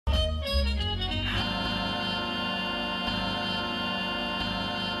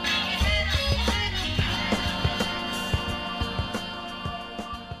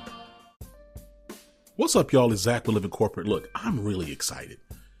What's up, y'all? It's Zach with Living Corporate. Look, I'm really excited.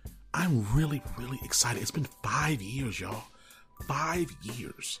 I'm really excited. It's been 5 years, y'all. 5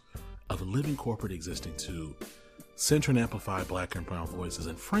 years of Living Corporate existing to center and amplify Black and brown voices,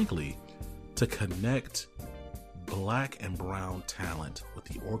 and frankly, to connect Black and brown talent with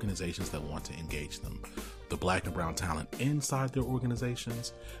the organizations that want to engage them. The Black and brown talent inside their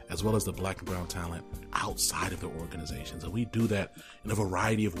organizations, as well as the Black and brown talent outside of their organizations. And we do that in a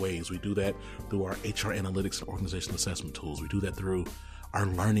variety of ways. We do that through our HR analytics and organizational assessment tools. We do that through our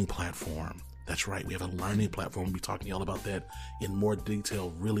learning platform. That's right. We have a learning platform. We'll be talking to y'all about that in more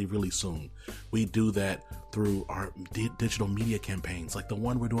detail really soon. We do that through our digital media campaigns, like the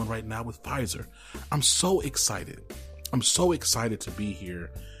one we're doing right now with Pfizer. I'm so excited. I'm so excited to be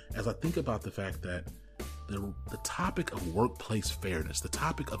here as I think about the fact that the topic of workplace fairness, the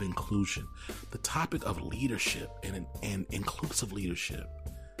topic of inclusion, the topic of leadership and inclusive leadership,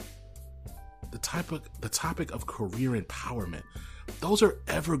 the topic of career empowerment, those are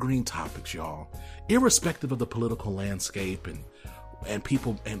evergreen topics, y'all. Irrespective of the political landscape and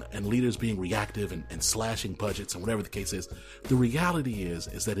people and leaders being reactive and slashing budgets and whatever the case is, the reality is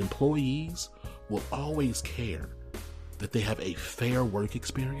that employees will always care that they have a fair work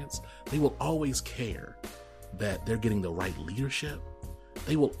experience. They will always care that they're getting the right leadership.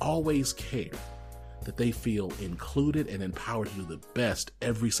 They will always care that they feel included and empowered to do the best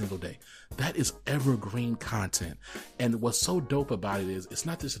every single day. That is evergreen content. And what's so dope about it is it's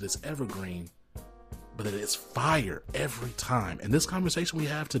not just that it's evergreen, but that it's fire every time. And this conversation we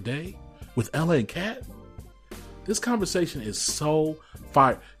have today with Ella and Kat, this conversation is so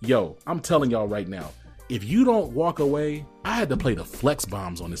fire. Yo, I'm telling y'all right now, if you don't walk away, I had to play the flex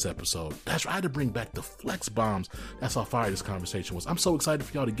bombs on this episode. That's right, I had to bring back the flex bombs. That's how fire this conversation was. I'm so excited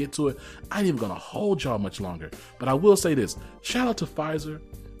for y'all to get to it. I ain't even gonna hold y'all much longer. But I will say this, shout out to Pfizer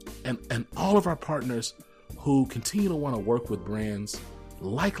and all of our partners who continue to want to work with brands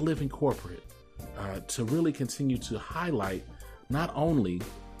like Living Corporate to really continue to highlight not only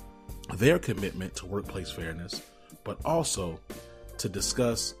their commitment to workplace fairness, but also to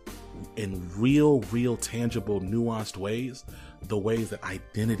discuss in real, tangible, nuanced ways, the ways that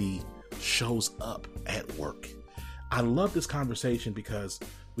identity shows up at work. I love this conversation because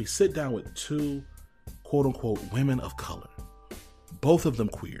we sit down with two quote unquote women of color, both of them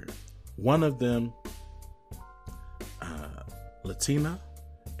queer, one of them Latina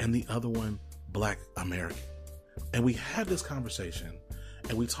and the other one Black American. And we have this conversation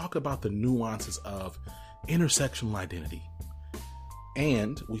and we talk about the nuances of intersectional identity.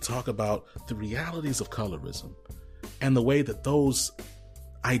 And we talk about the realities of colorism and the way that those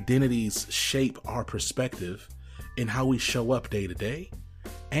identities shape our perspective in how we show up day to day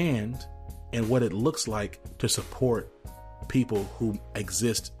and what it looks like to support people who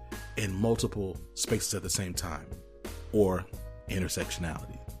exist in multiple spaces at the same time, or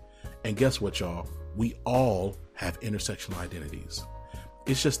intersectionality. And guess what, y'all? We all have intersectional identities.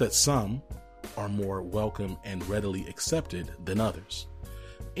 It's just that some are more welcome and readily accepted than others.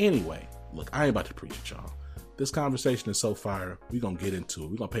 Anyway, look, I ain't about to preach it, y'all. This conversation is so fire, we're going to get into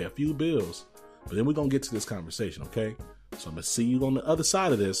it. We're going to pay a few bills, but then we're going to get to this conversation, okay? So I'm going to see you on the other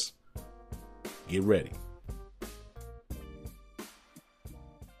side of this. Get ready.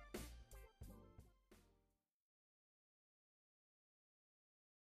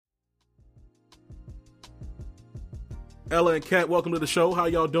 Ella and Kat, welcome to the show. How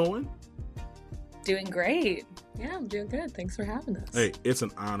y'all doing? Doing great. Yeah, I'm doing good. Thanks for having us. Hey, it's an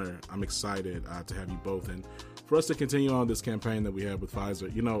honor. I'm excited to have you both and for us to continue on this campaign that we have with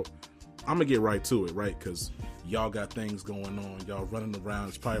Pfizer. You know, I'm going to get right to it, right? Because y'all got things going on. Y'all running around.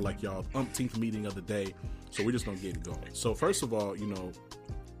 It's probably like y'all umpteenth meeting of the day. So we're just going to get it going. So first of all, you know,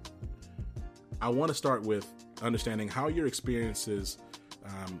 I want to start with understanding how your experiences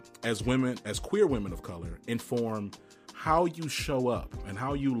as women, as queer women of color, inform how you show up and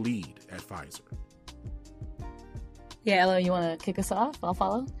how you lead at Pfizer. Yeah, Ella, you want to kick us off? I'll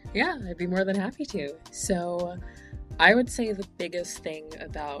follow. Yeah, I'd be more than happy to. So I would say the biggest thing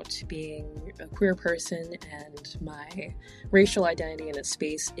about being a queer person and my racial identity in a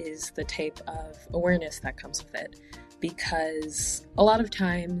space is the type of awareness that comes with it. Because a lot of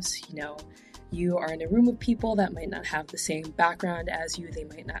times, you know, you are in a room of people that might not have the same background as you. They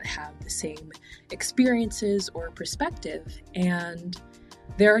might not have the same experiences or perspective. And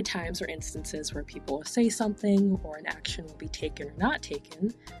there are times or instances where people will say something or an action will be taken or not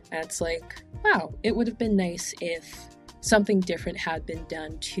taken. And it's like, wow, it would have been nice if something different had been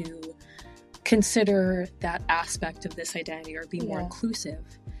done to consider that aspect of this identity or be more inclusive.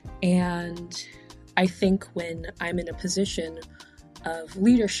 And I think when I'm in a position of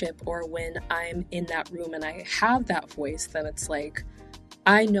leadership, or when I'm in that room and I have that voice, that it's like,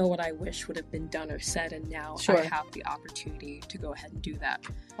 I know what I wish would have been done or said, and now I have the opportunity to go ahead and do that.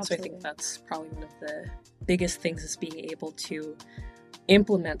 Absolutely. So I think that's probably one of the biggest things, is being able to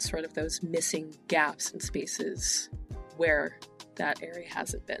implement sort of those missing gaps and spaces where that area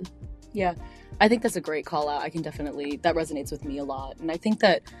hasn't been. Yeah, I think that's a great call out. That resonates with me a lot. And I think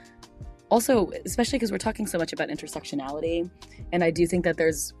that also, especially because we're talking so much about intersectionality, and I do think that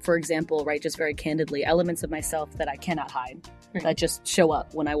there's, for example, right, just very candidly, elements of myself that I cannot hide, that just show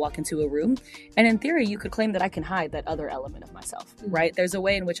up when I walk into a room. And in theory, you could claim that I can hide that other element of myself, right? There's a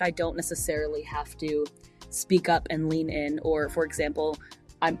way in which I don't necessarily have to speak up and lean in, or, for example,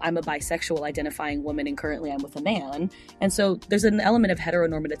 I'm a bisexual identifying woman and currently I'm with a man. And so there's an element of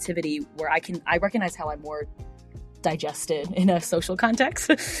heteronormativity where I recognize how I'm more digested in a social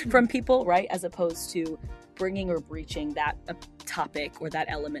context from people, right? As opposed to bringing or breaching that topic or that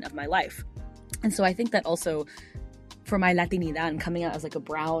element of my life. And so I think that also for my Latinidad and coming out as like a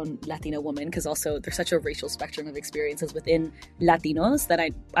brown Latina woman, because also there's such a racial spectrum of experiences within Latinos that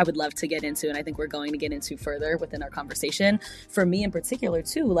I would love to get into, and I think we're going to get into further within our conversation. For me in particular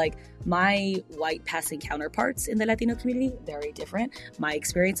too, like my white passing counterparts in the Latino community, very different. My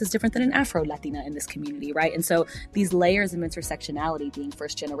experience is different than an Afro-Latina in this community, right? And so these layers of intersectionality, being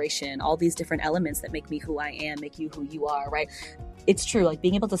first generation, all these different elements that make me who I am, make you who you are, right? It's true, like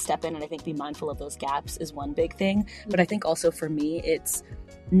being able to step in and I think be mindful of those gaps is one big thing. But I think also for me, it's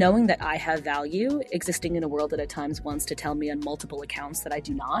knowing that I have value existing in a world that at times wants to tell me on multiple accounts that I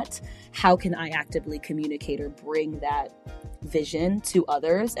do not. How can I actively communicate or bring that vision to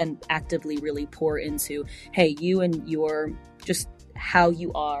others and actively really pour into, hey, you and your just how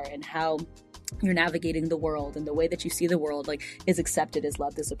you are and how you're navigating the world and the way that you see the world like is accepted, is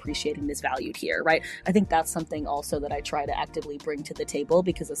loved, is appreciated, and is valued here, right? I think that's something also that I try to actively bring to the table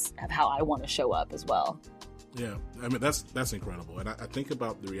because of how I want to show up as well. Yeah, I mean, that's incredible. And I think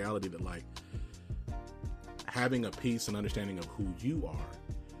about the reality that like having a piece and understanding of who you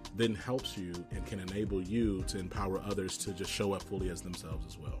are then helps you and can enable you to empower others to just show up fully as themselves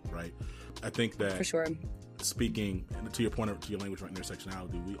as well, right? I think that for sure. Speaking to your point, to your language around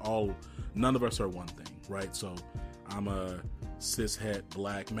intersectionality, none of us are one thing, right? So I'm a cishet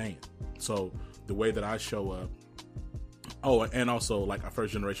black man. So the way that I show up, and also like a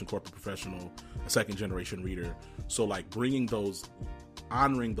first generation corporate professional, a second generation reader. So like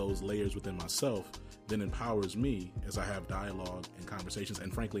honoring those layers within myself then empowers me as I have dialogue and conversations.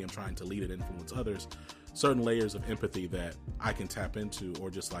 And frankly, I'm trying to lead and influence others, certain layers of empathy that I can tap into or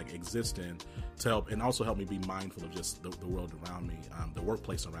just like exist in to help, and also help me be mindful of just the world around me, the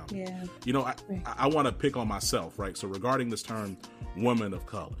workplace around me. Yeah. I want to pick on myself, right? So regarding this term, woman of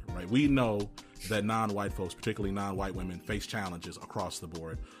color, right? We know that non-white folks, particularly non-white women, face challenges across the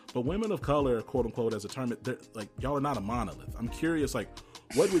board. But women of color, quote unquote, as a term, like y'all are not a monolith. I'm curious, like,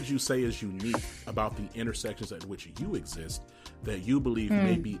 what would you say is unique about the intersections at which you exist that you believe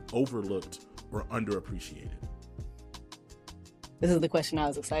may be overlooked or underappreciated? This is the question I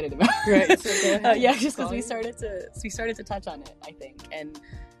was excited about. Right. So go ahead. Yeah, just because we started to touch on it, I think. And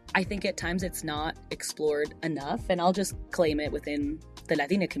I think at times it's not explored enough, and I'll just claim it within the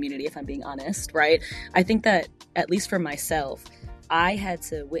Latina community, if I'm being honest, right? I think that, at least for myself, I had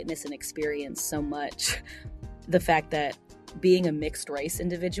to witness and experience so much the fact that being a mixed race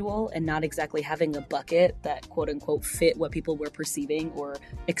individual and not exactly having a bucket that quote unquote fit what people were perceiving or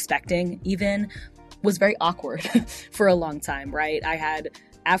expecting even was very awkward for a long time, right? I had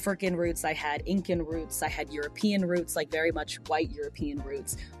African roots, I had Incan roots, I had European roots, like very much white European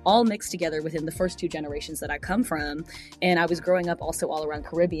roots, all mixed together within the first two generations that I come from. And I was growing up also all around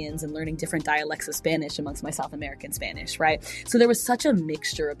Caribbeans and learning different dialects of Spanish amongst my South American Spanish, right? So there was such a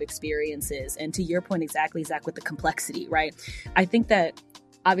mixture of experiences. And to your point exactly, Zach, with the complexity, right? I think that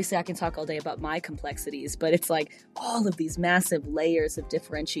obviously I can talk all day about my complexities, but it's like all of these massive layers of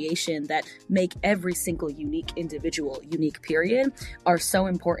differentiation that make every single unique individual unique, period, are so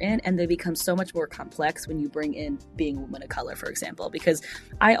important. And they become so much more complex when you bring in being a woman of color, for example, because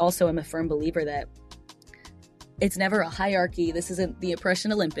I also am a firm believer that it's never a hierarchy. This isn't the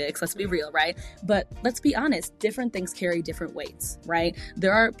oppression Olympics. Let's be real, right? But let's be honest, different things carry different weights, right?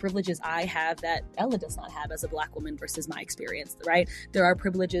 There are privileges I have that Ella does not have as a Black woman versus my experience, right? There are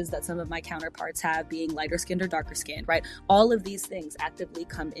privileges that some of my counterparts have being lighter skinned or darker skinned, right? All of these things actively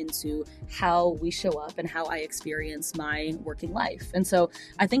come into how we show up and how I experience my working life. And so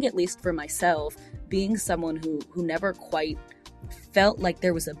I think, at least for myself, being someone who never quite felt like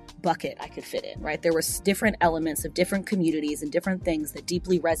there was a bucket I could fit in, right? There were different elements of different communities and different things that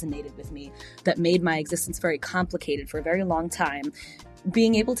deeply resonated with me that made my existence very complicated for a very long time.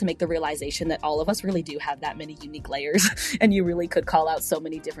 Being able to make the realization that all of us really do have that many unique layers and you really could call out so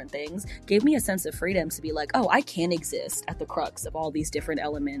many different things gave me a sense of freedom to be like, oh, I can exist at the crux of all these different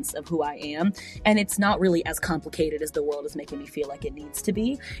elements of who I am. And it's not really as complicated as the world is making me feel like it needs to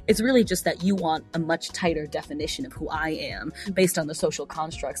be. It's really just that you want a much tighter definition of who I am based on the social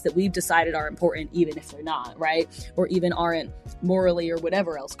constructs that we've decided are important, even if they're not, right? Or even aren't morally or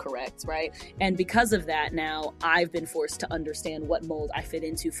whatever else correct, right? And because of that, now I've been forced to understand what mold I fit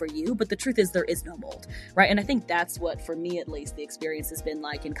into for you, but the truth is there is no mold, right? And I think that's what, for me at least, the experience has been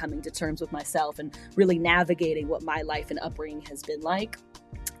like in coming to terms with myself and really navigating what my life and upbringing has been like.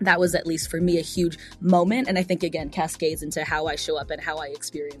 That was, at least for me, a huge moment. And I think, again, cascades into how I show up and how I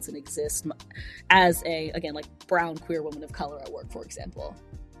experience and exist as a, again, like brown queer woman of color at work, for example.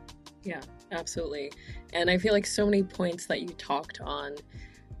 Yeah, absolutely. And I feel like so many points that you talked on,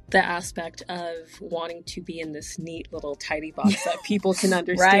 the aspect of wanting to be in this neat little tidy box that people can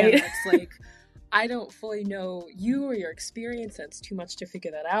understand. Right? It's like, I don't fully know you or your experience. That's too much to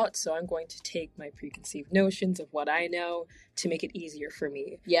figure that out. So I'm going to take my preconceived notions of what I know to make it easier for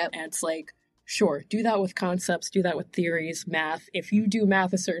me. Yep. And it's like, sure, do that with concepts, do that with theories, math. If you do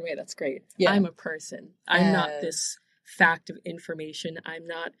math a certain way, that's great. Yeah. I'm a person. I'm not this fact of information. I'm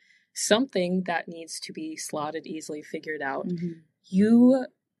not something that needs to be slotted, easily figured out. Mm-hmm. You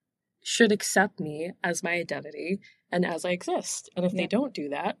should accept me as my identity and as I exist. And if they don't do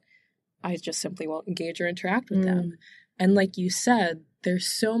that, I just simply won't engage or interact with them. And like you said, there's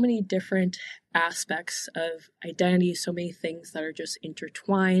so many different aspects of identity, so many things that are just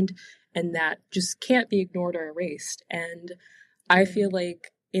intertwined and that just can't be ignored or erased. And I feel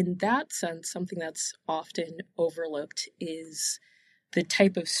like in that sense, something that's often overlooked is the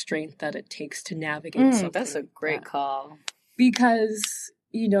type of strength that it takes to navigate something. That's a great call. Because,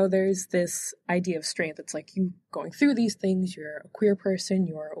 you know, there's this idea of strength. It's like you going through these things, you're a queer person,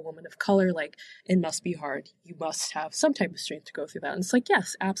 you're a woman of color, like it must be hard. You must have some type of strength to go through that. And it's like,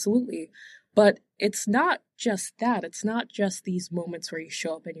 yes, absolutely. But it's not just that. It's not just these moments where you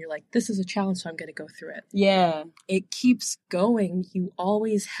show up and you're like, this is a challenge, so I'm going to go through it. Yeah. It keeps going. You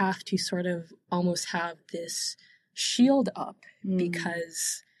always have to sort of almost have this shield up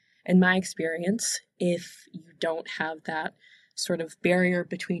because in my experience, if you don't have that sort of barrier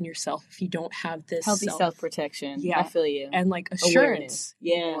between yourself, if you don't have this healthy self-protection, I feel you, and like assurance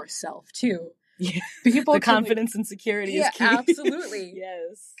in yourself too. Yeah, people the confidence and security is key. Absolutely.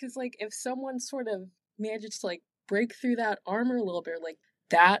 Yes, because like if someone sort of manages to like break through that armor a little bit, like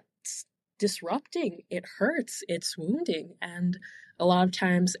that's disrupting. It hurts. It's wounding, and a lot of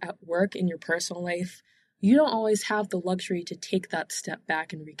times at work, in your personal life, you don't always have the luxury to take that step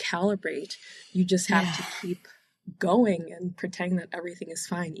back and recalibrate. You just have to keep going and pretend that everything is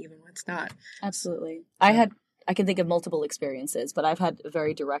fine even when it's not. Absolutely. I can think of multiple experiences, but I've had a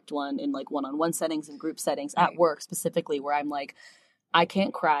very direct one in like one-on-one settings and group settings at work specifically, where I'm like, I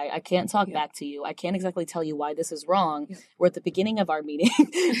can't cry. I can't talk back to you. I can't exactly tell you why this is wrong. We're at the beginning of our meeting,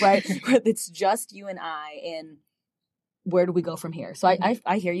 right? It's just you and I, and where do we go from here? So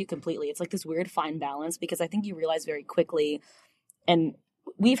I hear you completely. It's like this weird fine balance, because I think you realize very quickly, and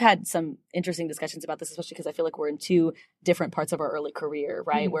we've had some interesting discussions about this, especially because I feel like we're in two different parts of our early career,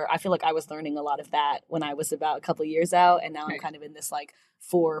 right? Where I feel like I was learning a lot of that when I was about a couple of years out, and now I'm kind of in this like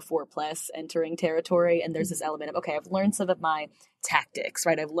 4+ entering territory. And there's this element of, okay, I've learned some of my tactics,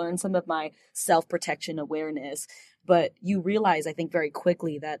 right? I've learned some of my self-protection awareness, but you realize, I think very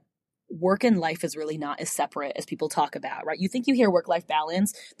quickly, that work and life is really not as separate as people talk about, right? You think you hear work-life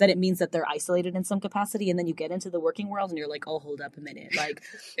balance, that it means that they're isolated in some capacity, and then you get into the working world and you're like, oh, hold up a minute. Like,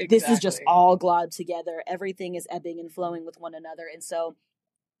 This is just all globbed together. Everything is ebbing and flowing with one another. And so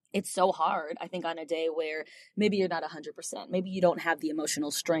it's so hard, I think, on a day where maybe you're not 100%. Maybe you don't have the emotional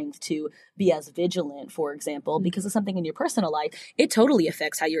strength to be as vigilant, for example, because of something in your personal life. It totally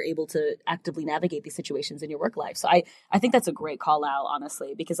affects how you're able to actively navigate these situations in your work life. So I think that's a great call out,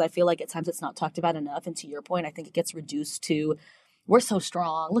 honestly, because I feel like at times it's not talked about enough. And to your point, I think it gets reduced to, we're so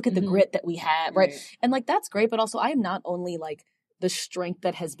strong. Look at the grit that we have, right? And like, that's great. But also, I am not only like the strength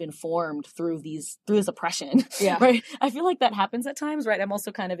that has been formed through this oppression, right? I feel like that happens at times, right? I'm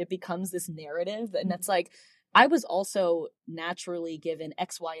also kind of, it becomes this narrative, and that's like, I was also naturally given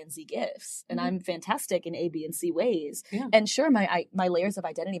X, Y, and Z gifts, and I'm fantastic in A, B, and C ways. Yeah. And sure, my layers of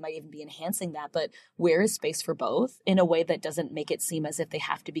identity might even be enhancing that, but where is space for both in a way that doesn't make it seem as if they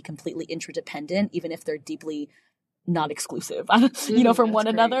have to be completely interdependent, even if they're deeply not exclusive, from one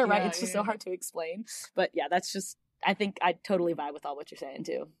That's another, great. right? Yeah, It's just yeah. so hard to explain. But yeah, that's just, I think I totally vibe with all what you're saying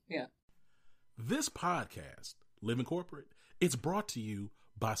too. Yeah. This podcast, Living Corporate, it's brought to you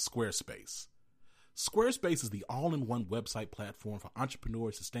by Squarespace. Squarespace is the all-in-one website platform for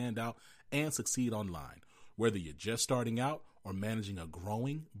entrepreneurs to stand out and succeed online. Whether you're just starting out or managing a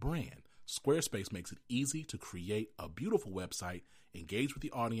growing brand, Squarespace makes it easy to create a beautiful website, engage with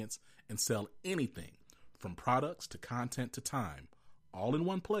the audience, and sell anything from products to content to time, all in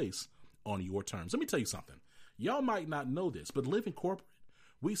one place on your terms. Let me tell you something. Y'all might not know this, but Living Corporate,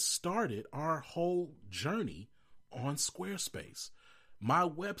 we started our whole journey on Squarespace. My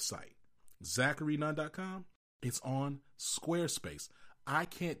website, ZacharyNunn.com, it's on Squarespace. I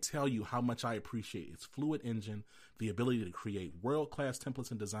can't tell you how much I appreciate its fluid engine, the ability to create world-class templates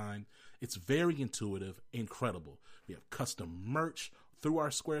and design. It's very intuitive, incredible. We have custom merch through our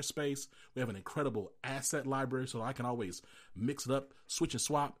Squarespace. We have an incredible asset library so I can always mix it up, switch and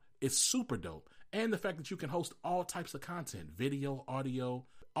swap. It's super dope. And the fact that you can host all types of content, video, audio,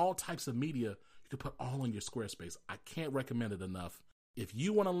 all types of media, you can put all on your Squarespace. I can't recommend it enough. If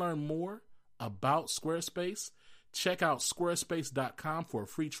you want to learn more about Squarespace, check out squarespace.com for a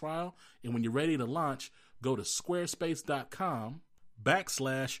free trial. And when you're ready to launch, go to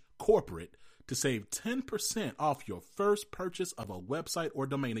squarespace.com/corporate to save 10% off your first purchase of a website or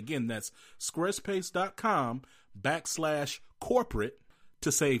domain. Again, that's squarespace.com/corporate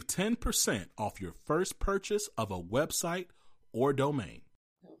to save 10% off your first purchase of a website or domain.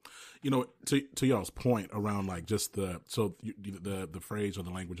 To y'all's point around like just the phrase or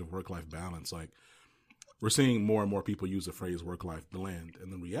the language of work-life balance, like we're seeing more and more people use the phrase work-life blend.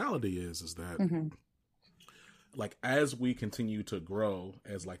 And the reality is that like as we continue to grow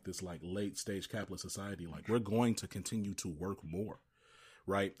as like this like late stage capitalist society, like we're going to continue to work more.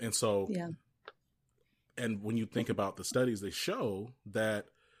 Right. And so and when you think about the studies, they show that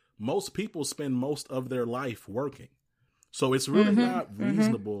most people spend most of their life working. So it's really not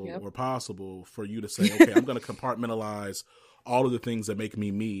reasonable or possible for you to say, okay, I'm going to compartmentalize all of the things that make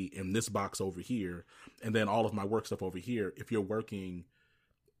me me in this box over here, and then all of my work stuff over here. If you're working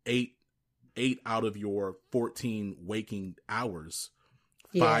eight out of your 14 waking hours,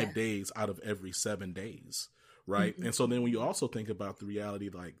 5 days out of every 7 days, right? And so then when you also think about the reality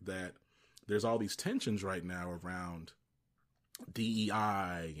like that, there's all these tensions right now around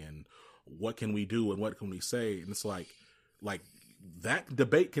DEI and what can we do and what can we say, and it's like that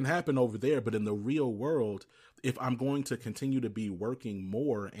debate can happen over there, but in the real world, if I'm going to continue to be working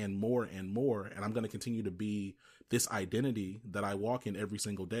more and more and more, and I'm going to continue to be this identity that I walk in every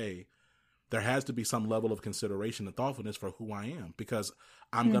single day, there has to be some level of consideration and thoughtfulness for who I am, because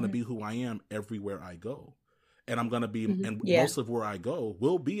I'm going to be who I am everywhere I go. And I'm going to be, and most of where I go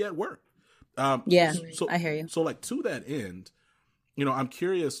will be at work. So I hear you. So like to that end, I'm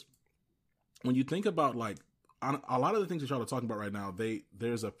curious when you think about like, a lot of the things that y'all are talking about right now,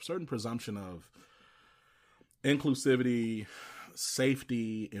 there's a certain presumption of inclusivity,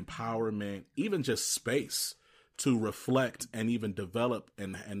 safety, empowerment, even just space to reflect and even develop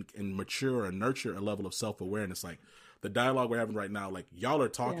and mature and nurture a level of self-awareness. Like the dialogue we're having right now, like y'all are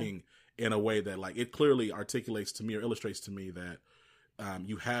talking in a way that like it clearly articulates to me or illustrates to me that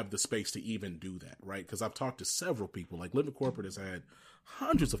you have the space to even do that, right? Because I've talked to several people, like Living Corporate has had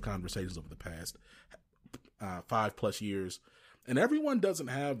hundreds of conversations over the past 5+ years, and everyone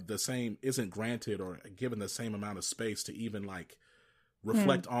isn't granted or given the same amount of space to even like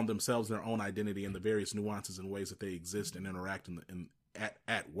reflect on themselves, their own identity, and the various nuances and ways that they exist and interact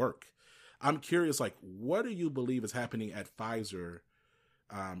at work. I'm curious, like, what do you believe is happening at Pfizer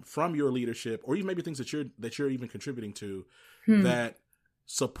from your leadership, or even maybe things that you're even contributing to that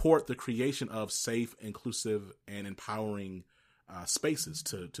support the creation of safe, inclusive, and empowering spaces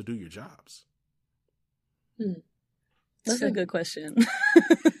to do your jobs? That's a good question.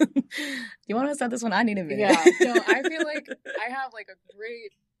 You want to start this one? I need a minute. Yeah, no, I feel like I have like a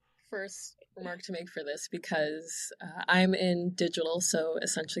great first remark to make for this because I'm in digital, so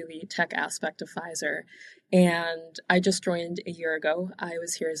essentially the tech aspect of Pfizer. And I just joined a year ago. I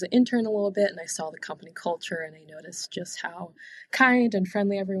was here as an intern a little bit, and I saw the company culture, and I noticed just how kind and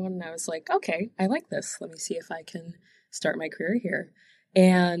friendly everyone. And I was like, okay, I like this. Let me see if I can start my career here.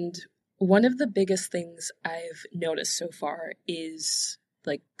 And one of the biggest things I've noticed so far is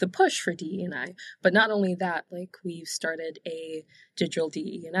like the push for DE&I, but not only that, like we've started a digital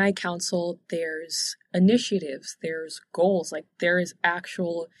DE&I council, there's initiatives, there's goals, like there is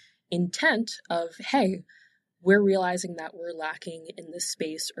actual intent of, hey, we're realizing that we're lacking in this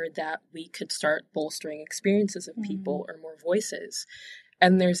space or that we could start bolstering experiences of people or more voices.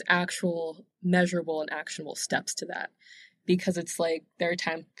 And there's actual measurable and actionable steps to that. Because it's like, there are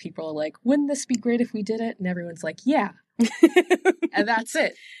times people are like, wouldn't this be great if we did it? And everyone's like, yeah. And that's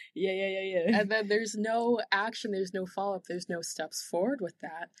it. Yeah. And then there's no action, there's no follow-up, there's no steps forward with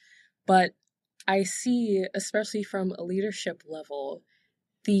that. But I see, especially from a leadership level,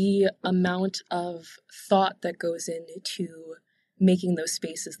 the amount of thought that goes into making those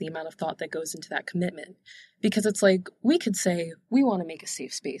spaces, the amount of thought that goes into that commitment. Because it's like, we could say, we want to make a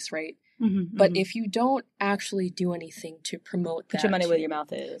safe space, right? But if you don't actually do anything to promote that. Put your money where your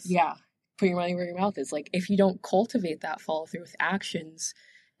mouth is. Yeah. Put your money where your mouth is. Like, if you don't cultivate that follow through with actions,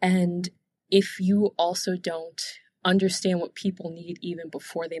 and if you also don't understand what people need even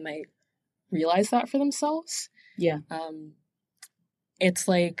before they might realize that for themselves. Yeah. It's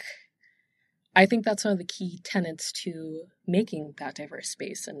like, I think that's one of the key tenets to making that diverse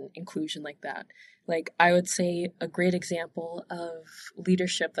space and inclusion like that. Like, I would say a great example of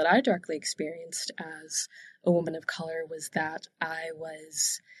leadership that I directly experienced as a woman of color was that I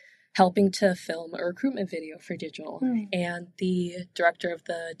was helping to film a recruitment video for digital. And the director of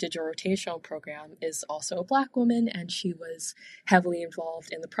the digital rotational program is also a Black woman, and she was heavily involved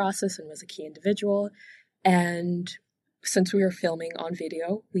in the process and was a key individual. And since we were filming on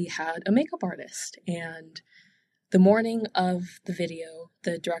video, we had a makeup artist. And the morning of the video,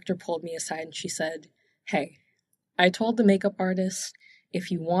 the director pulled me aside and she said, hey, I told the makeup artist,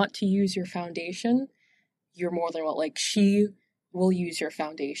 if you want to use your foundation, you're more than welcome. Like, she will use your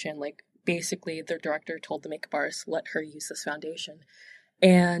foundation. Like, basically, the director told the makeup artist, let her use this foundation.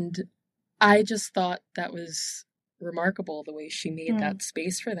 And I just thought that was remarkable, the way she made that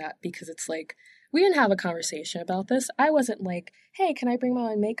space for that, because it's like, we didn't have a conversation about this. I wasn't like, hey, can I bring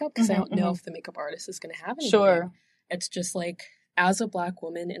my own makeup? Because I don't know if the makeup artist is going to have any. Sure. It's just like, as a Black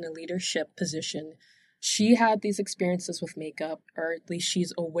woman in a leadership position, she had these experiences with makeup, or at least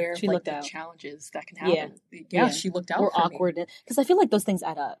she's aware of like the challenges that can happen. Yeah, she looked out or for awkward. Because I feel like those things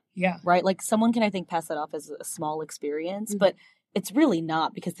add up. Yeah. Right? Like, someone can, I think, pass that off as a small experience, but it's really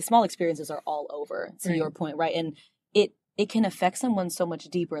not, because the small experiences are all over, to your point, right? And it can affect someone so much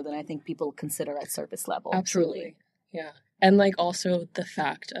deeper than I think people consider at surface level. Absolutely. Truly. Yeah. And like, also the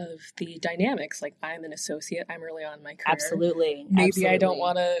fact of the dynamics, like, I'm an associate, I'm early on in my career. Absolutely. Maybe I don't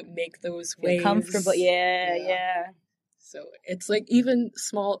want to make those waves. Comfortable. Yeah. So it's like, even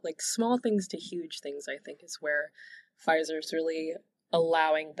small things to huge things, I think, is where Pfizer's really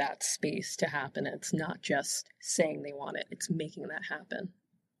allowing that space to happen. It's not just saying they want it, it's making that happen.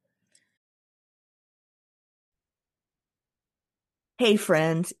 Hey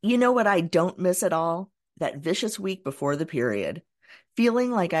friends, you know what I don't miss at all? That vicious week before the period.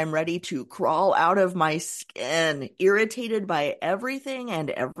 Feeling like I'm ready to crawl out of my skin, irritated by everything and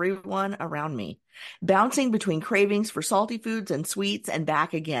everyone around me. Bouncing between cravings for salty foods and sweets and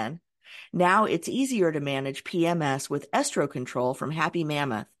back again. Now it's easier to manage PMS with Estro Control from Happy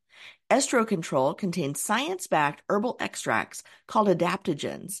Mammoth. Estro Control contains science-backed herbal extracts called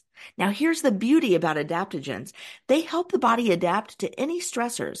adaptogens. Now, here's the beauty about adaptogens. They help the body adapt to any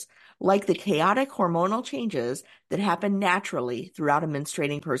stressors, like the chaotic hormonal changes that happen naturally throughout a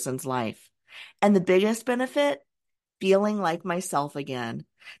menstruating person's life. And the biggest benefit? Feeling like myself again.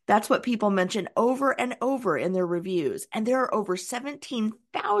 That's what people mention over and over in their reviews, and there are over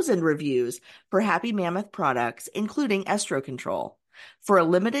 17,000 reviews for Happy Mammoth products, including Estro Control. For a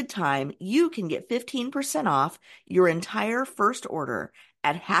limited time, you can get 15% off your entire first order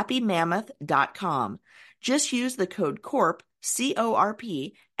at happymammoth.com. Just use the code CORP,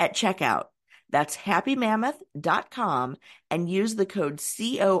 C-O-R-P, at checkout. That's happymammoth.com and use the code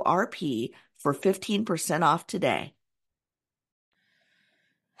CORP for 15% off today.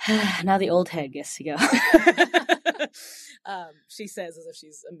 Now the old head gets to go. She says as if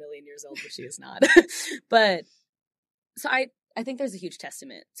she's a million years old, but she is not. But so I think there's a huge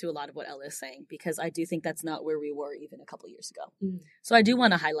testament to a lot of what Ella is saying, because I do think that's not where we were even a couple years ago. So I do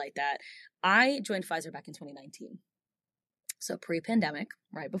want to highlight that. I joined Pfizer back in 2019. So pre-pandemic,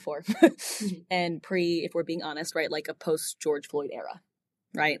 right before, and if we're being honest, right, like a post-George Floyd era,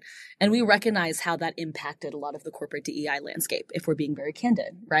 right? And we recognize how that impacted a lot of the corporate DEI landscape, if we're being very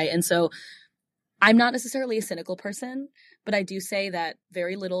candid, right? And so I'm not necessarily a cynical person, but I do say that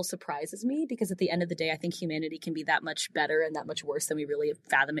very little surprises me, because at the end of the day, I think humanity can be that much better and that much worse than we really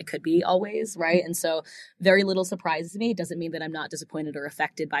fathom it could be always, right? And so very little surprises me. It doesn't mean that I'm not disappointed or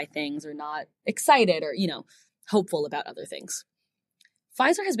affected by things, or not excited or, hopeful about other things.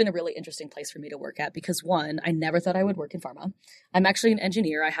 Pfizer has been a really interesting place for me to work at because, one, I never thought I would work in pharma. I'm actually an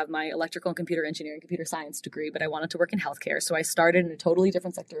engineer. I have my electrical and computer engineering, computer science degree, but I wanted to work in healthcare. So I started in a totally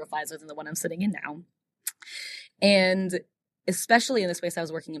different sector of Pfizer than the one I'm sitting in now. And especially in the space I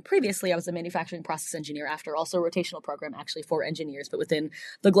was working in previously. I was a manufacturing process engineer after, also a rotational program actually for engineers, but within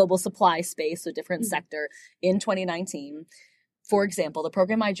the global supply space, so different sector in 2019. For example, the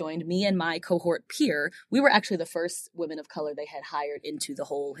program I joined, me and my cohort peer, we were actually the first women of color they had hired into the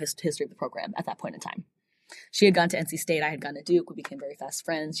whole history of the program at that point in time. She had gone to NC State. I had gone to Duke. We became very fast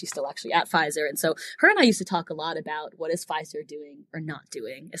friends. She's still actually at Pfizer. And so her and I used to talk a lot about what is Pfizer doing or not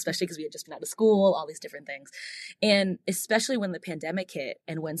doing, especially because we had just been out of school, all these different things. And especially when the pandemic hit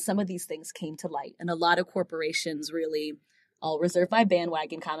and when some of these things came to light and a lot of corporations really, I'll reserve my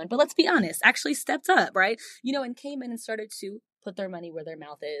bandwagon comment, but let's be honest, actually stepped up, right? And came in and started to put their money where their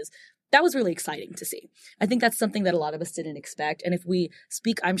mouth is. That was really exciting to see. I think that's something that a lot of us didn't expect. And if we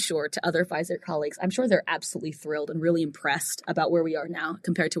speak, I'm sure, to other Pfizer colleagues, I'm sure they're absolutely thrilled and really impressed about where we are now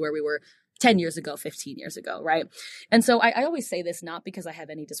compared to where we were 10 years ago, 15 years ago, right? And so I always say this not because I have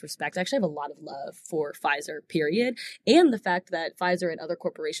any disrespect. I actually have a lot of love for Pfizer, period. And the fact that Pfizer and other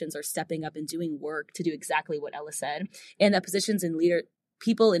corporations are stepping up and doing work to do exactly what Ella said. And that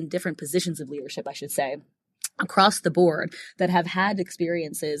people in different positions of leadership, I should say, across the board that have had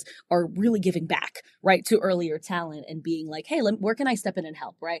experiences are really giving back, right, to earlier talent and being like, hey, where can I step in and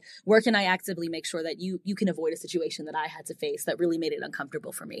help, right? Where can I actively make sure that you can avoid a situation that I had to face that really made it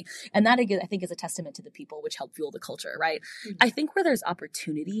uncomfortable for me? And that, again, I think is a testament to the people which help fuel the culture, right? Mm-hmm. I think where there's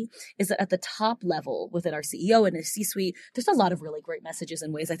opportunity is that at the top level within our CEO and his C-suite, there's a lot of really great messages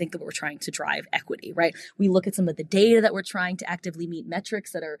and ways I think that we're trying to drive equity, right? We look at some of the data that we're trying to actively meet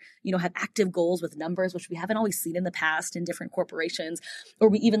metrics that are, have active goals with numbers, which we haven't always seen in the past in different corporations, or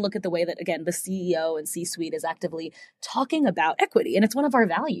we even look at the way that, again, the CEO and C-suite is actively talking about equity. And it's one of our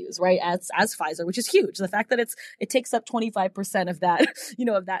values, right? As Pfizer, which is huge. The fact that it takes up 25% of that,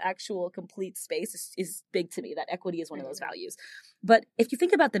 of that actual complete space is big to me. That equity is one of those values. But if you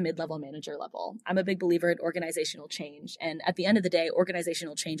think about the mid-level manager level, I'm a big believer in organizational change. And at the end of the day,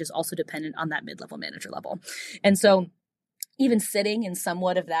 organizational change is also dependent on that mid-level manager level. And so even sitting in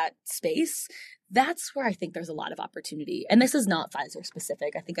somewhat of that space, that's where I think there's a lot of opportunity. And this is not Pfizer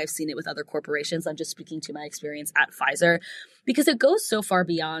specific. I think I've seen it with other corporations. I'm just speaking to my experience at Pfizer because it goes so far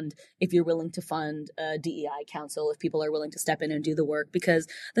beyond if you're willing to fund a DEI council, if people are willing to step in and do the work. Because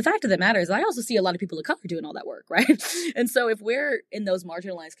the fact of the matter is I also see a lot of people of color doing all that work, right? And so if we're in those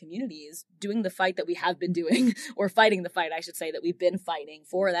marginalized communities doing the fight that we have been doing, or fighting the fight, I should say, that we've been fighting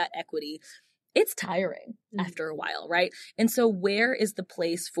for that equity, it's tiring after a while, right? And so where is the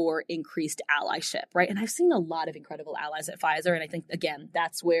place for increased allyship, right? And I've seen a lot of incredible allies at Pfizer. And I think, again,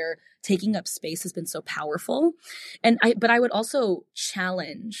 that's where taking up space has been so powerful. But I would also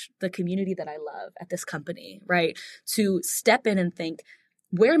challenge the community that I love at this company, right? To step in and think,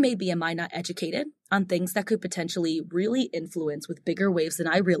 where maybe am I not educated on things that could potentially really influence with bigger waves than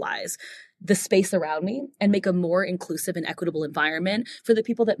I realize the space around me and make a more inclusive and equitable environment for the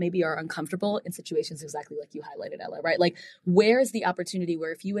people that maybe are uncomfortable in situations exactly like you highlighted, Ella, right? Like, where's the opportunity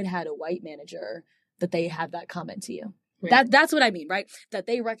where if you had a white manager that they have that comment to you? Right. That's what I mean, right? That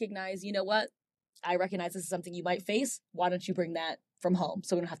they recognize, you know what? I recognize this is something you might face. Why don't you bring that from home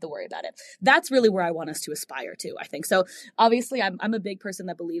so we don't have to worry about it? That's really where I want us to aspire to, I think. So obviously I'm a big person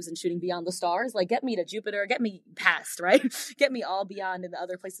that believes in shooting beyond the stars. Like, get me to Jupiter, get me past, right? Get me all beyond in the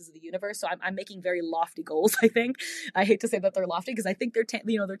other places of the universe. So I'm making very lofty goals, I think. I hate to say that they're lofty because I think they're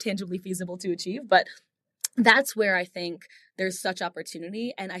tangibly feasible to achieve, but that's where I think there's such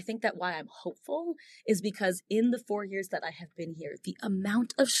opportunity. And I think that why I'm hopeful is because in the 4 years that I have been here, the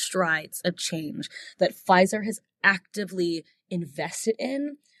amount of strides of change that Pfizer has actively invested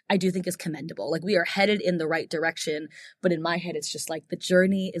in, I do think is commendable. Like, we are headed in the right direction, but in my head, it's just like the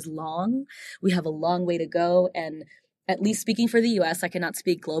journey is long. We have a long way to go. And at least speaking for the US, I cannot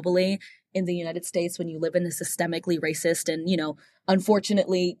speak globally. In the United States, when you live in a systemically racist and,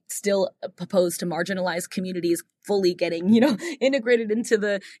 unfortunately still opposed to marginalized communities fully getting, integrated into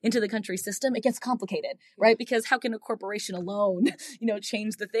the country system, it gets complicated, right? Because how can a corporation alone,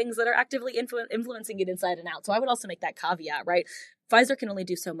 change the things that are actively influencing it inside and out? So I would also make that caveat, right? Pfizer can only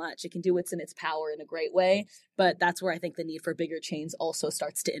do so much. It can do what's in its power in a great way, but that's where I think the need for bigger change also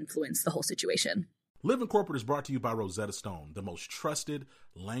starts to influence the whole situation. Live in Corporate is brought to you by Rosetta Stone, the most trusted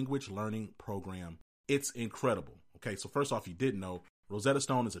language learning program. It's incredible. Okay, so first off, you didn't know, Rosetta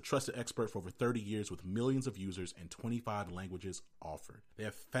Stone is a trusted expert for over 30 years with millions of users and 25 languages offered. They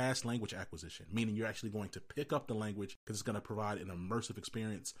have fast language acquisition, meaning you're actually going to pick up the language because it's going to provide an immersive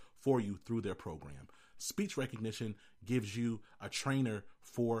experience for you through their program. Speech recognition gives you a trainer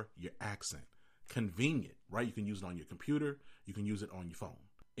for your accent. Convenient, right? You can use it on your computer. You can use it on your phone.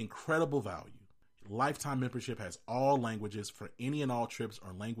 Incredible value. Lifetime membership has all languages for any and all trips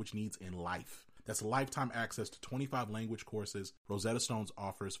or language needs in life. That's lifetime access to 25 language courses Rosetta Stone's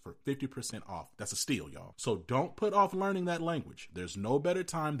offers for 50% off. That's a steal, y'all. So don't put off learning that language. There's no better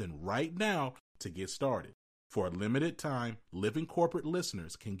time than right now to get started. For a limited time, Living Corporate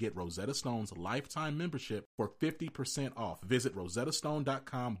listeners can get Rosetta Stone's lifetime membership for 50% off. Visit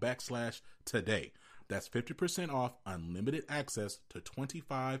rosettastone.com/today. That's 50% off unlimited access to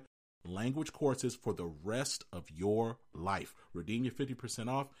 25 language courses for the rest of your life. Redeem your 50%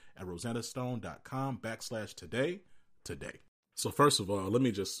 off at rosettastone.com/today today. So first of all, let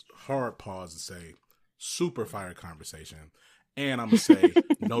me just hard pause and say, super fire conversation. And I'm going to say,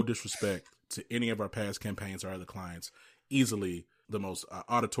 no disrespect to any of our past campaigns or other clients, easily the most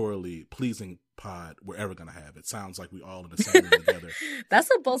auditorially pleasing pod we're ever going to have. It sounds like we all in the same room together. That's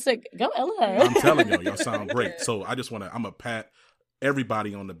a bullshit. Go Ella. I'm telling y'all sound great. So I just want to, I'm going to pat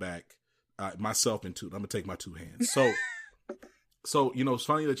everybody on the back, myself in two. I'm going to take my two hands. So, you know, it's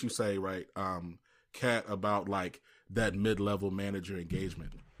funny that you say, right, Kat, about like that mid-level manager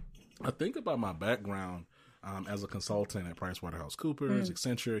engagement. I think about my background as a consultant at PricewaterhouseCoopers,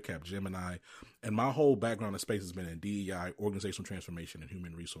 Accenture, Capgemini, and my whole background in space has been in DEI, organizational transformation, and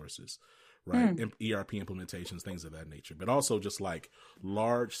human resources, right? ERP implementations, things of that nature, but also just like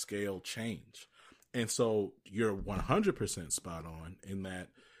large scale change. And so you're 100% spot on in that,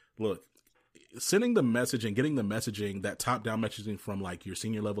 look, sending the message and getting the messaging, that top down messaging from like your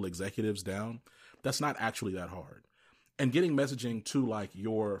senior level executives down, that's not actually that hard. And getting messaging to like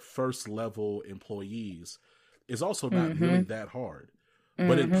your first level employees is also not really that hard.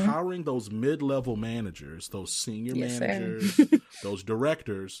 But empowering those mid-level managers, those senior managers, those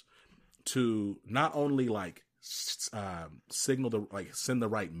directors to not only like send the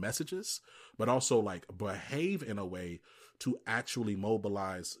right messages, but also like behave in a way to actually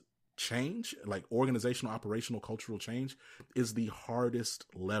mobilize change, like organizational, operational, cultural change, is the hardest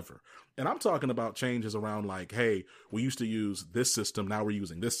lever. And I'm talking about changes around like, hey, we used to use this system, now we're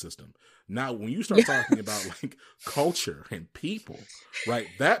using this system. Now, when you start talking about like culture and people, right,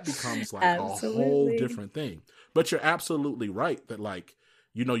 that becomes like a whole different thing. But you're absolutely right that like,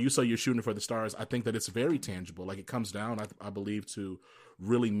 you know, you say you're shooting for the stars. I think that it's very tangible. Like it comes down, I believe, to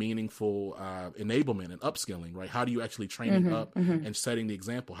really meaningful enablement and upskilling, right? How do you actually training up and setting the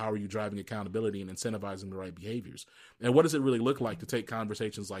example? How are you driving accountability and incentivizing the right behaviors? And what does it really look like to take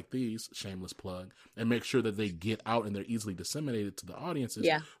conversations like these, shameless plug, and make sure that they get out and they're easily disseminated to the audiences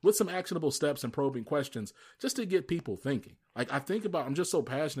with some actionable steps and probing questions just to get people thinking. Like I'm just so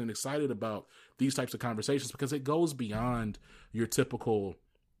passionate and excited about these types of conversations because it goes beyond your typical,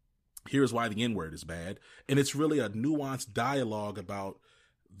 here's why the N-word is bad. And it's really a nuanced dialogue about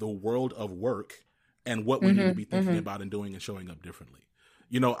the world of work and what we need to be thinking about and doing and showing up differently.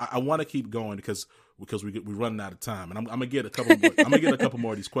 You know, I want to keep going because we're running out of time, and I'm gonna get a couple more. I'm gonna get a couple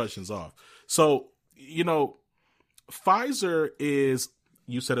more of these questions off. So, you know, Pfizer is,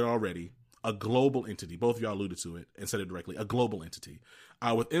 you said it already, a global entity. Both of y'all alluded to it and said it directly. A global entity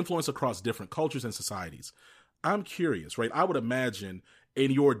with influence across different cultures and societies. I'm curious, right? I would imagine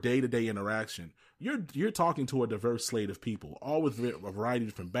in your day-to-day interaction, you're talking to a diverse slate of people, all with a variety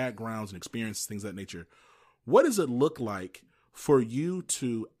of different backgrounds and experiences, things of that nature. What does it look like for you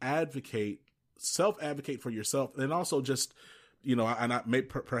to self-advocate for yourself, and also just, you know, and I may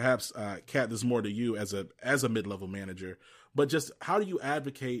perhaps, Kat, this is more to you as a mid-level manager, but just how do you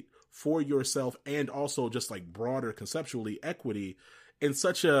advocate for yourself and also just like broader conceptually equity in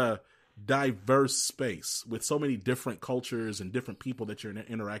such a diverse space with so many different cultures and different people that you're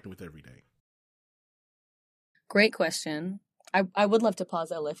interacting with every day? Great question. I would love to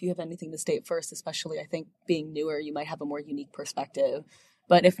pause, Ella, if you have anything to state first, especially I think being newer, you might have a more unique perspective.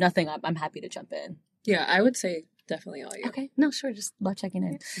 But if nothing, I'm happy to jump in. Yeah, I would say definitely all you. Okay. No, sure. Just love checking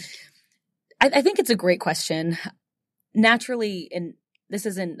in. I think it's a great question. Naturally, and this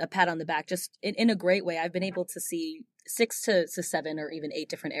isn't a pat on the back, just in a great way, I've been able to see 6 to 7 or even 8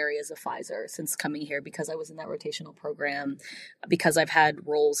 different areas of Pfizer since coming here, because I was in that rotational program, because I've had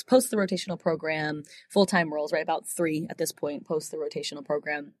roles post the rotational program, full-time roles, right? About 3 at this point post the rotational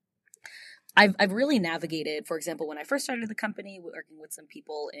program. I've really navigated, for example, when I first started the company, working with some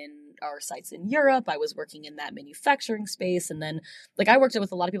people in our sites in Europe, I was working in that manufacturing space. And then like I worked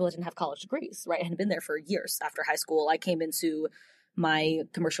with a lot of people that didn't have college degrees, right? I hadn't been there for years after high school. I came into my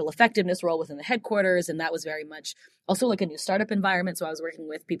commercial effectiveness role within the headquarters, and that was very much also like a new startup environment. So I was working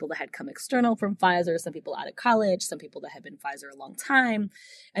with people that had come external from Pfizer, some people out of college, some people that had been Pfizer a long time.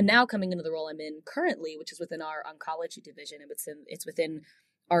 And now coming into the role I'm in currently, which is within our oncology division, and it's within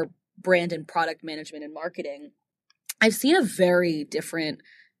our brand and product management and marketing, I've seen a very different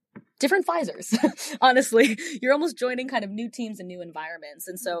Pfizers. Honestly, you're almost joining kind of new teams and new environments.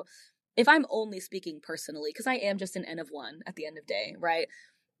 And so if I'm only speaking personally, because I am just an N of one at the end of day, right?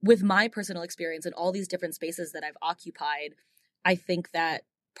 With my personal experience in all these different spaces that I've occupied, I think that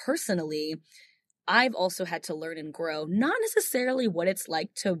personally, I've also had to learn and grow, not necessarily what it's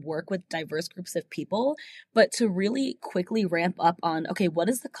like to work with diverse groups of people, but to really quickly ramp up on, okay, what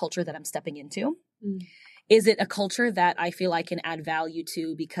is the culture that I'm stepping into? Mm. Is it a culture that I feel I can add value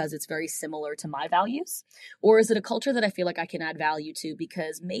to because it's very similar to my values? Or is it a culture that I feel like I can add value to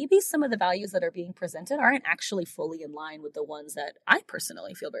because maybe some of the values that are being presented aren't actually fully in line with the ones that I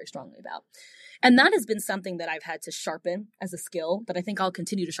personally feel very strongly about? And that has been something that I've had to sharpen as a skill that I think I'll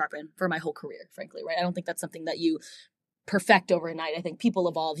continue to sharpen for my whole career, frankly, right? I don't think that's something that you perfect overnight. I think people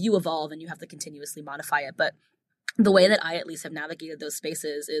evolve, you evolve, and you have to continuously modify it. But the way that I at least have navigated those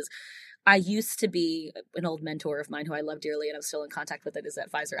spaces is I used to be an old mentor of mine who I love dearly, and I'm still in contact with. It is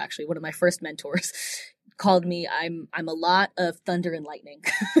at Pfizer, actually. One of my first mentors called me, I'm a lot of thunder and lightning,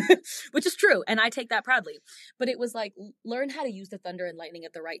 which is true. And I take that proudly. But it was like, learn how to use the thunder and lightning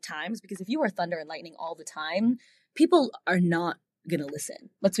at the right times, because if you are thunder and lightning all the time, people are not going to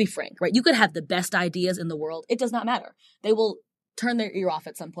listen. Let's be frank, right? You could have the best ideas in the world. It does not matter. They will turn their ear off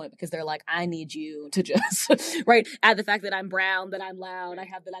at some point because they're like, I need you to just, right? Add the fact that I'm brown, that I'm loud, I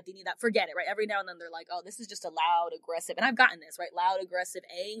have the Latina, that forget it, right? Every now and then they're like, oh, this is just a loud, aggressive, and I've gotten this, right? Loud, aggressive,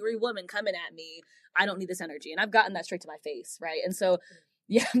 angry woman coming at me. I don't need this energy. And I've gotten that straight to my face, right? And so,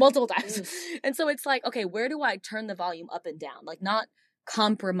 yeah, multiple times. And so it's like, okay, where do I turn the volume up and down? Like, not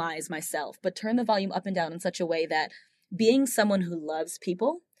compromise myself, but turn the volume up and down in such a way that being someone who loves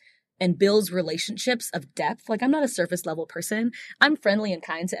people and builds relationships of depth. Like, I'm not a surface level person. I'm friendly and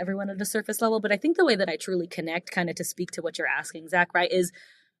kind to everyone at a surface level, but I think the way that I truly connect, kind of to speak to what you're asking, Zach, right, is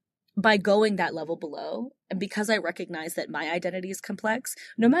by going that level below. And because I recognize that my identity is complex,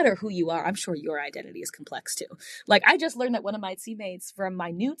 no matter who you are, I'm sure your identity is complex too. Like, I just learned that one of my teammates from my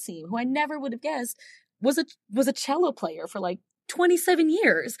new team, who I never would have guessed, was a cello player for like 27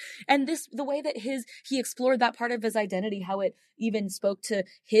 years. And the way that he explored that part of his identity, how it even spoke to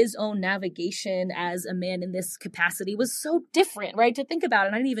his own navigation as a man in this capacity, was so different, right? To think about it.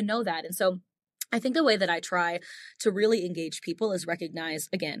 And I didn't even know that. And so I think the way that I try to really engage people is recognize,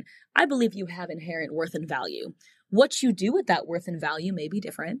 again, I believe you have inherent worth and value. What you do with that worth and value may be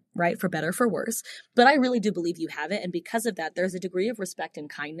different, right? For better, for worse. But I really do believe you have it. And because of that, there's a degree of respect and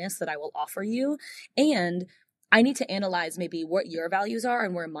kindness that I will offer you. And I need to analyze maybe what your values are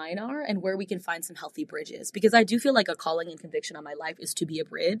and where mine are and where we can find some healthy bridges, because I do feel like a calling and conviction on my life is to be a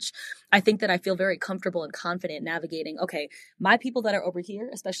bridge. I think that I feel very comfortable and confident navigating, okay, my people that are over here,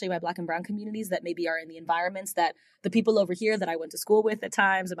 especially my Black and brown communities that maybe are in the environments that the people over here that I went to school with at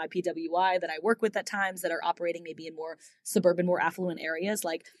times and my PWI that I work with at times that are operating maybe in more suburban, more affluent areas.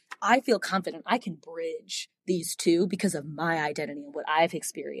 Like, I feel confident I can bridge these two because of my identity and what I've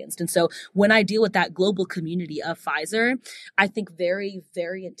experienced. And so when I deal with that global community of Pfizer, I think very,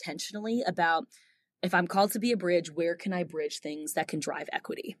 very intentionally about, if I'm called to be a bridge, where can I bridge things that can drive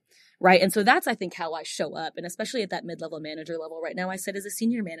equity? Right. And so that's, I think, how I show up. And especially at that mid-level manager level right now, I sit as a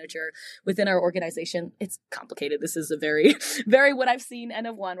senior manager within our organization. It's complicated. This is a very, very what I've seen N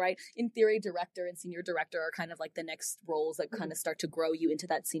of one, right? In theory, director and senior director are kind of like the next roles that kind of start to grow you into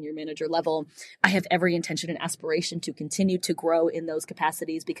that senior manager level. I have every intention and aspiration to continue to grow in those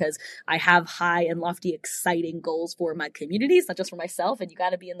capacities because I have high and lofty, exciting goals for my communities, not just for myself. And you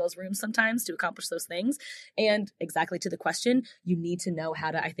got to be in those rooms sometimes to accomplish those things. And exactly to the question, you need to know how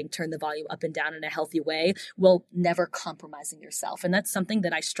to, I think, turn the volume up and down in a healthy way while never compromising yourself. And that's something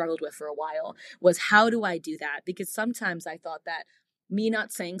that I struggled with for a while, was how do I do that? Because sometimes I thought that me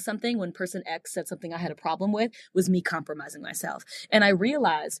not saying something when person X said something I had a problem with was me compromising myself. And I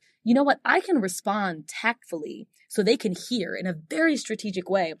realized, you know what? I can respond tactfully so they can hear in a very strategic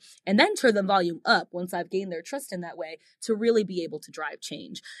way and then turn the volume up once I've gained their trust in that way to really be able to drive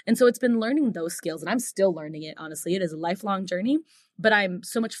change. And so it's been learning those skills, and I'm still learning it, honestly. It is a lifelong journey, but I'm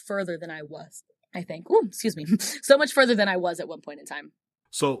so much further than I was, I think. Oh, excuse me. So much further than I was at one point in time.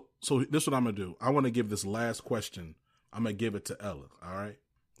 So this is what I'm going to do. I want to give this last question. I'm going to give it to Ella. All right?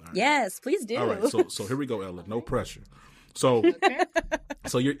 Yes, please do. All right. So here we go, Ella. No pressure. So,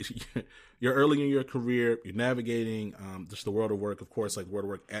 so you're early in your career, you're navigating just the world of work, of course, like world of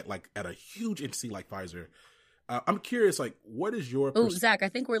work at a huge entity like Pfizer. I'm curious, like, what is your... Zach, I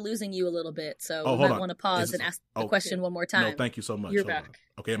think we're losing you a little bit, so you might want to pause and ask the question one more time. No, thank you so much. You're back.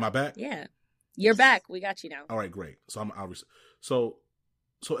 Okay, am I back? Yeah. You're back. We got you now. All right, great. So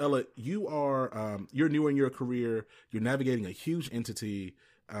Ella, you are you're new in your career. You're navigating a huge entity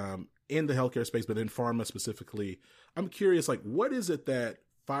in the healthcare space, but in pharma specifically. I'm curious, like, what is it that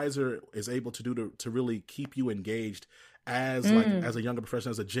Pfizer is able to do to really keep you engaged as like as a younger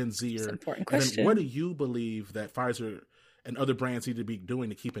professional, as a Gen Zer? That's an important And question. then what do you believe that Pfizer and other brands need to be doing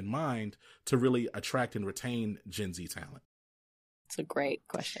to keep in mind to really attract and retain Gen Z talent? It's a great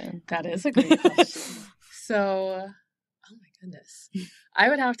question. That is a great question. So, oh my goodness. I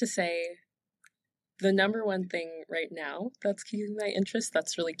would have to say the number one thing right now that's keeping my interest,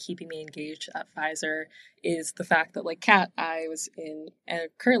 that's really keeping me engaged at Pfizer, is the fact that, like Kat, I was in, and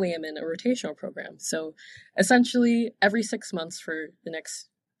currently am in a rotational program. So essentially every 6 months for the next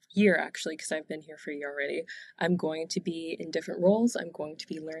year, actually, because I've been here for a year already, I'm going to be in different roles. I'm going to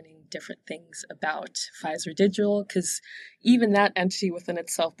be learning different things about Pfizer Digital, because even that entity within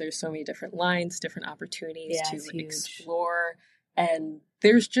itself, there's so many different lines, different opportunities to explore. And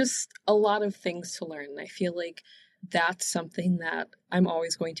there's just a lot of things to learn. And I feel like that's something that I'm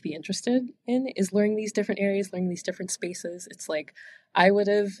always going to be interested in, is learning these different areas, learning these different spaces. It's like, I would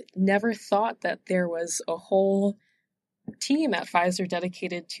have never thought that there was a whole team at Pfizer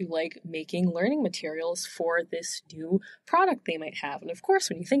dedicated to like making learning materials for this new product they might have. And of course,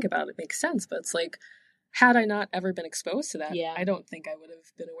 when you think about it, it makes sense. But it's like, had I not ever been exposed to that, I don't think I would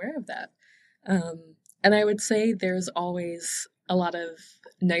have been aware of that. And I would say there's always a lot of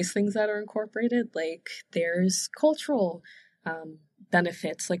nice things that are incorporated. Like there's cultural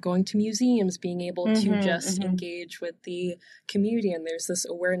benefits, like going to museums, being able to just engage with the community. And there's this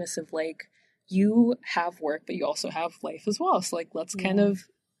awareness of like, you have work, but you also have life as well. So like, let's kind of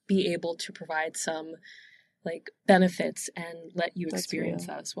be able to provide some like benefits and let you experience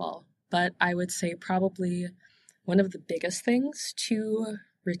that as well. But I would say probably one of the biggest things to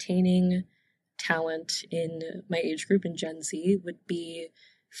retaining talent in my age group in Gen Z would be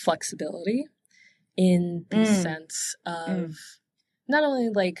flexibility, in the sense of not only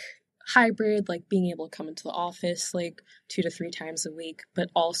like hybrid, like being able to come into the office like 2 to 3 times a week, but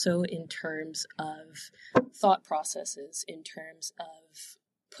also in terms of thought processes, in terms of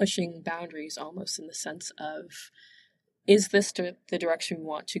pushing boundaries, almost in the sense of, is this the direction we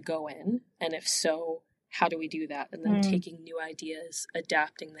want to go in? And if so, how do we do that? And then taking new ideas,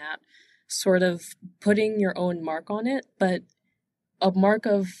 adapting that, sort of putting your own mark on it, but a mark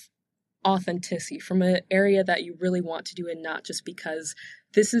of authenticity from an area that you really want to do, and not just because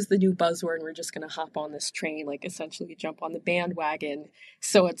this is the new buzzword and we're just going to hop on this train, like essentially jump on the bandwagon.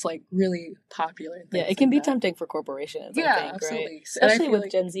 So it's like really popular. Yeah, it can be tempting for corporations, I think, absolutely. right? Especially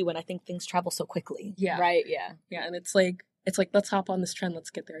with Gen Z, when I think things travel so quickly. Yeah. Right? Yeah. Yeah, and it's like, let's hop on this trend,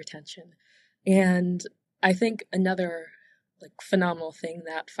 let's get their attention. And I think another like phenomenal thing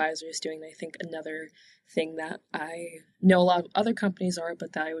that Pfizer is doing, I think another thing that I know a lot of other companies are,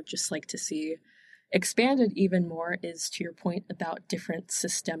 but that I would just like to see expanded even more, is to your point about different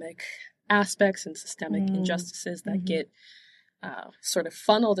systemic aspects and systemic injustices that get sort of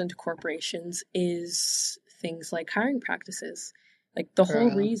funneled into corporations, is things like hiring practices. Like the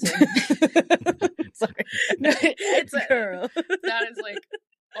whole reason. Sorry. No, it's that is like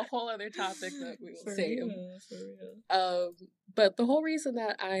a whole other topic that we will save. But the whole reason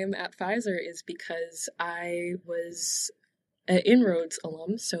that I'm at Pfizer is because I was an Inroads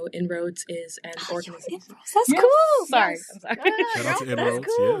alum. So Inroads is an organization. That's cool. Sorry. Yes. I'm sorry. Shout out to Inroads,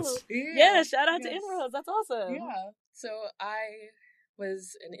 cool. yes. Yeah, shout out to Inroads. That's awesome. Yeah. So I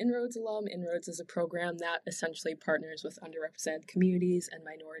was an Inroads alum. Inroads is a program that essentially partners with underrepresented communities and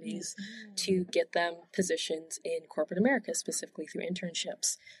minorities to get them positions in corporate America, specifically through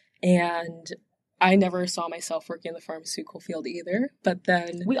internships. And I never saw myself working in the pharmaceutical field either, but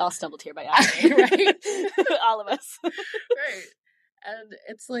then... We all stumbled here by accident. Right? All of us. Right. And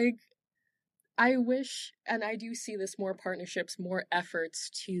it's like, I wish, and I do see this, more partnerships, more efforts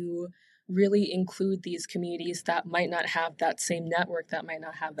to really include these communities that might not have that same network, that might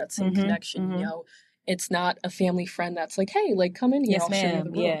not have that same connection. You know, it's not a family friend that's like, hey, like, come in here, I'll show you the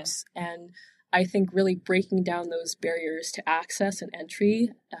ropes. And I think really breaking down those barriers to access and entry,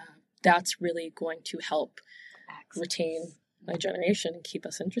 that's really going to help retain my generation and keep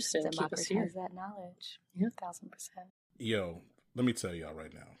us interested and keep us here. That knowledge. 1,000%. Yo, let me tell y'all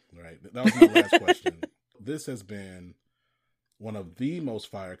right now, right? That was my last question. This has been one of the most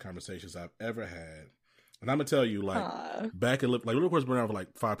fire conversations I've ever had. And I'm going to tell you, like, back at, like, Little Court's been around for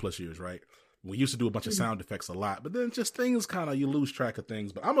like 5+ years, right? We used to do a bunch of sound effects a lot, but then just things kind of, you lose track of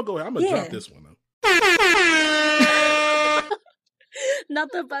things. But I'm going to go ahead, I'm going to drop this one, though. Not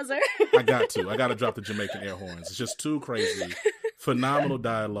the buzzer. I got to drop the Jamaican air horns. It's just too crazy. Phenomenal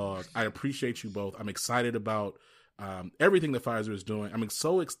dialogue. I appreciate you both. I'm excited about everything that Pfizer is doing. I'm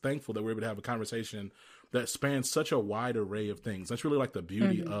so thankful that we're able to have a conversation that spans such a wide array of things. That's really like the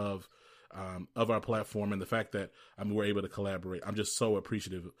beauty of our platform, and the fact that we're able to collaborate. I'm just so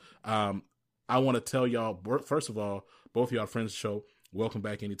appreciative. I want to tell y'all, first of all, both of y'all friends of the show, welcome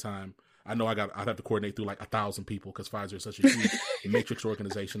back anytime. I know I'd have to coordinate through like 1,000 people because Pfizer is such a huge matrix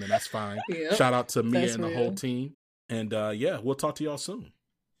organization, and that's fine. Yep. Shout out to Mia That's and the real. whole team. And we'll talk to y'all soon.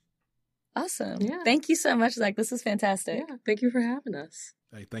 Awesome. Yeah. Thank you so much, Zach. This was fantastic. Yeah, thank you for having us.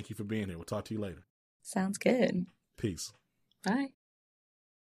 Hey, thank you for being here. We'll talk to you later. Sounds good. Peace. Bye.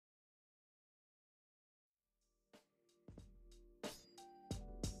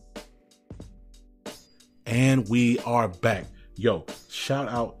 And we are back. Yo, shout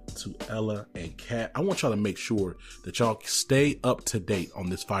out to Ella and Kat. I want y'all to make sure that y'all stay up to date on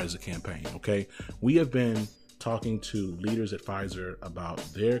this Pfizer campaign, okay? We have been talking to leaders at Pfizer about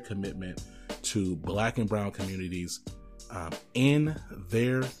their commitment to Black and brown communities in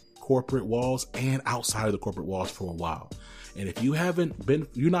their corporate walls and outside of the corporate walls for a while. And if you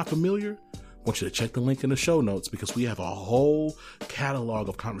you're not familiar, I want you to check the link in the show notes because we have a whole catalog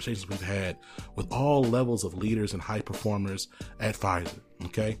of conversations we've had with all levels of leaders and high performers at Pfizer.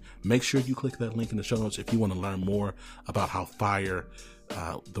 Okay. Make sure you click that link in the show notes if you want to learn more about how fire,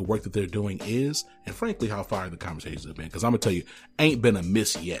 the work that they're doing is, and frankly, how fire the conversations have been. Cause I'm gonna tell you, ain't been a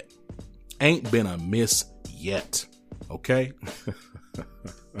miss yet. Ain't been a miss yet. Okay.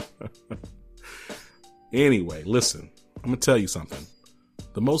 Anyway, listen, I'm gonna tell you something.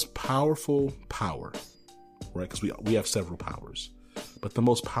 The most powerful power, right? Because we have several powers, but the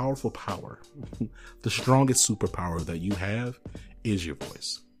most powerful power, the strongest superpower that you have is your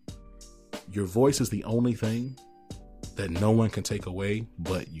voice. Your voice is the only thing that no one can take away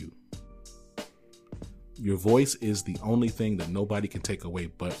but you. Your voice is the only thing that nobody can take away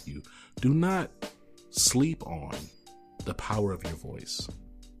but you. Do not sleep on the power of your voice.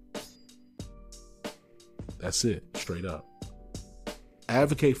 That's it, straight up.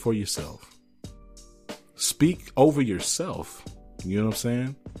 Advocate for yourself. Speak over yourself. You know what I'm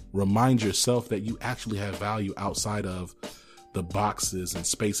saying? Remind yourself that you actually have value outside of the boxes and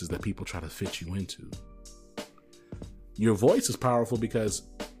spaces that people try to fit you into. Your voice is powerful because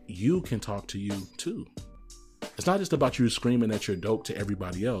you can talk to you too. It's not just about you screaming that you're dope to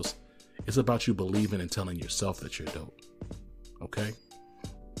everybody else. It's about you believing and telling yourself that you're dope. Okay?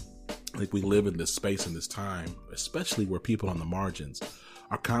 Like we live in this space and this time, especially where people on the margins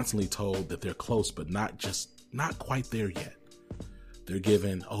are constantly told that they're close, but not quite there yet. They're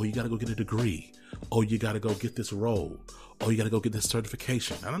given, oh, you got to go get a degree. Oh, you got to go get this role. Oh, you got to go get this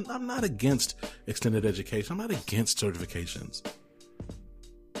certification. And I'm not against extended education. I'm not against certifications.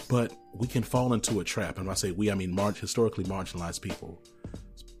 But we can fall into a trap. And when I say we, I mean historically marginalized people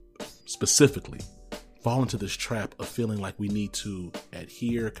specifically fall into this trap of feeling like we need to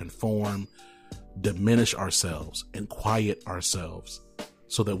adhere, conform, diminish ourselves, and quiet ourselves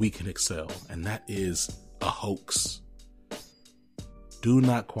so that we can excel. And that is a hoax. Do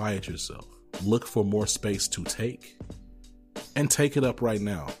not quiet yourself. Look for more space to take and take it up right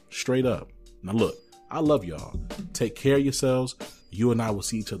now. Straight up. Now look, I love y'all. Take care of yourselves. You and I will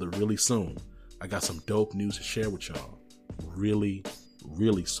see each other really soon. I got some dope news to share with y'all really,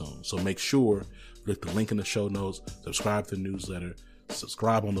 really soon. So make sure click the link in the show notes, subscribe to the newsletter,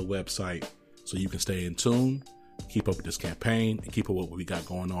 subscribe on the website so you can stay in tune, keep up with this campaign, and keep up with what we got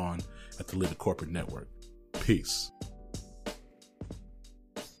going on at the Living Corporate Network. Peace.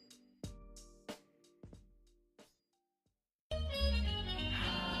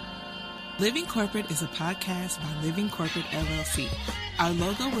 Living Corporate is a podcast by Living Corporate LLC. Our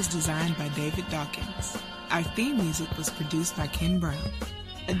logo was designed by David Dawkins. Our theme music was produced by Ken Brown.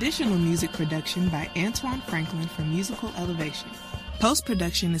 Additional music production by Antoine Franklin for Musical Elevation.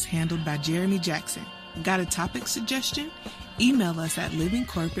 Post-production is handled by Jeremy Jackson. Got a topic suggestion? Email us at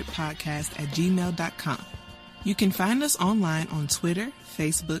livingcorporatepodcast@gmail.com. You can find us online on Twitter,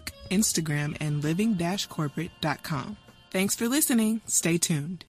 Facebook, Instagram, and living-corporate.com. Thanks for listening. Stay tuned.